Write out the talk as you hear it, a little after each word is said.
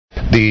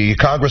The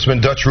Congressman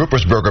Dutch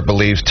Ruppersberger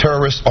believes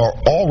terrorists are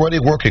already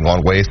working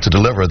on ways to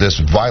deliver this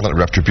violent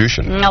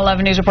retribution.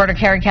 11 News reporter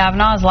Carrie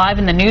Kavanaugh is live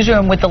in the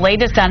newsroom with the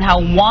latest on how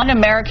one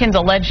American's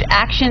alleged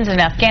actions in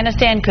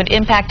Afghanistan could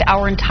impact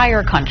our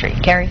entire country.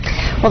 Carrie?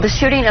 Well, the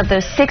shooting of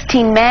those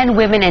 16 men,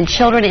 women, and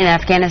children in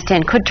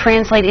Afghanistan could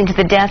translate into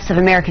the deaths of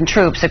American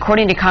troops,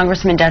 according to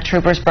Congressman Dutch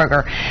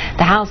Ruppersberger.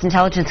 The House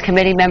Intelligence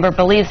Committee member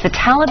believes the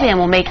Taliban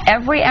will make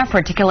every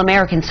effort to kill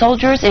American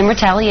soldiers in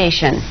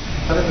retaliation.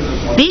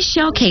 These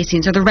shell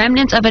casings are the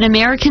remnants of an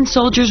American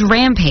soldier's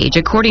rampage,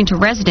 according to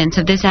residents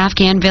of this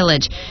Afghan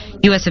village.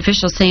 U.S.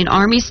 officials say an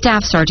Army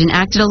staff sergeant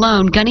acted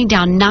alone, gunning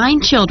down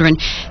 9 children,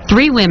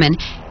 3 women,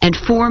 and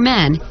 4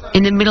 men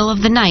in the middle of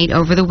the night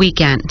over the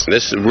weekend.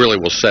 This really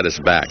will set us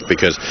back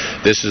because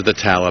this is the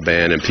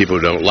Taliban and people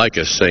who don't like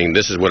us saying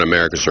this is what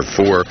Americans are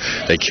for.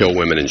 They kill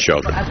women and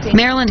children.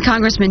 Maryland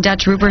Congressman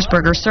Dutch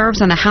Ruppersberger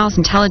serves on the House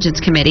Intelligence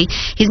Committee.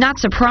 He's not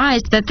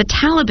surprised that the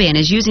Taliban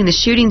is using the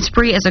shooting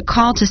spree as a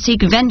call to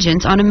seek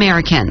vengeance on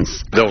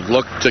Americans. They'll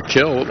look to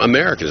kill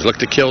Americans, look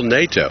to kill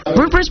NATO.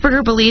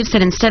 Ruppersberger believes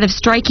that instead of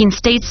striking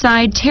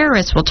stateside,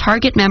 terrorists will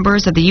target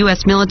members of the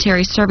U.S.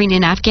 military serving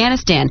in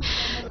Afghanistan,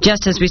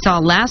 just as we saw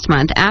last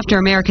month after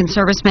American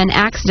servicemen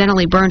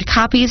accidentally burned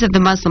copies of the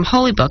Muslim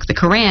holy book, the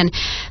Quran,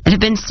 that have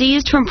been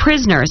seized from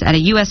prisoners at a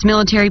U.S.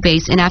 military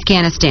base in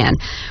Afghanistan.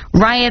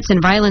 Riots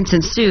and violence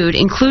ensued,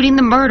 including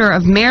the murder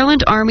of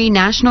Maryland Army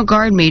National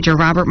Guard Major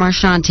Robert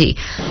Marchanti.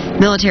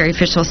 Military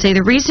officials say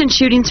the recent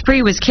shooting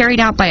spree was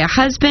carried out by a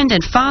husband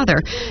and father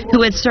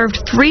who had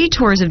served 3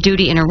 tours of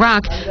duty in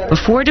Iraq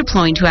before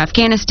deploying to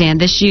Afghanistan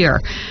this year.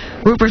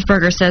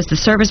 Ruppersberger says the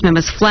serviceman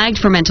was flagged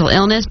for mental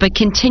illness but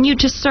continued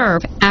to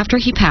serve after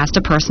he passed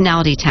a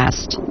personality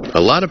test. A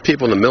lot of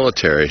people in the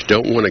military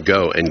don't want to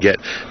go and get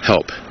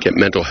help, get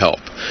mental help.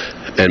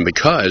 And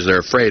because they're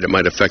afraid it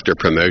might affect their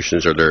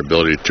promotions or their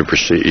ability to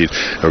proceed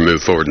or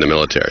move forward in the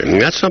military.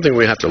 And that's something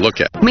we have to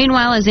look at.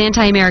 Meanwhile, as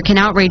anti-American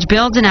outrage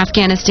builds in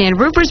Afghanistan,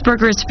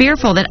 Ruppersberger is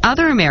fearful that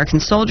other American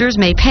soldiers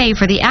may pay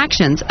for the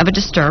actions of a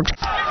disturbed.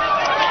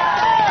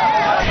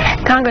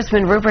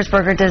 Congressman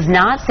Ruppersberger does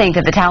not think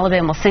that the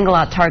Taliban will single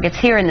out targets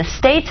here in the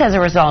States as a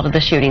result of the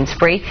shooting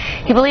spree.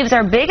 He believes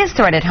our biggest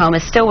threat at home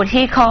is still what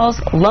he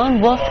calls lone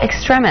wolf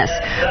extremists.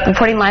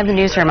 Reporting live in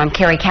the newsroom, I'm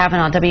Carrie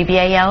Kavanaugh,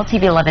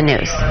 WBAL-TV 11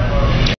 News.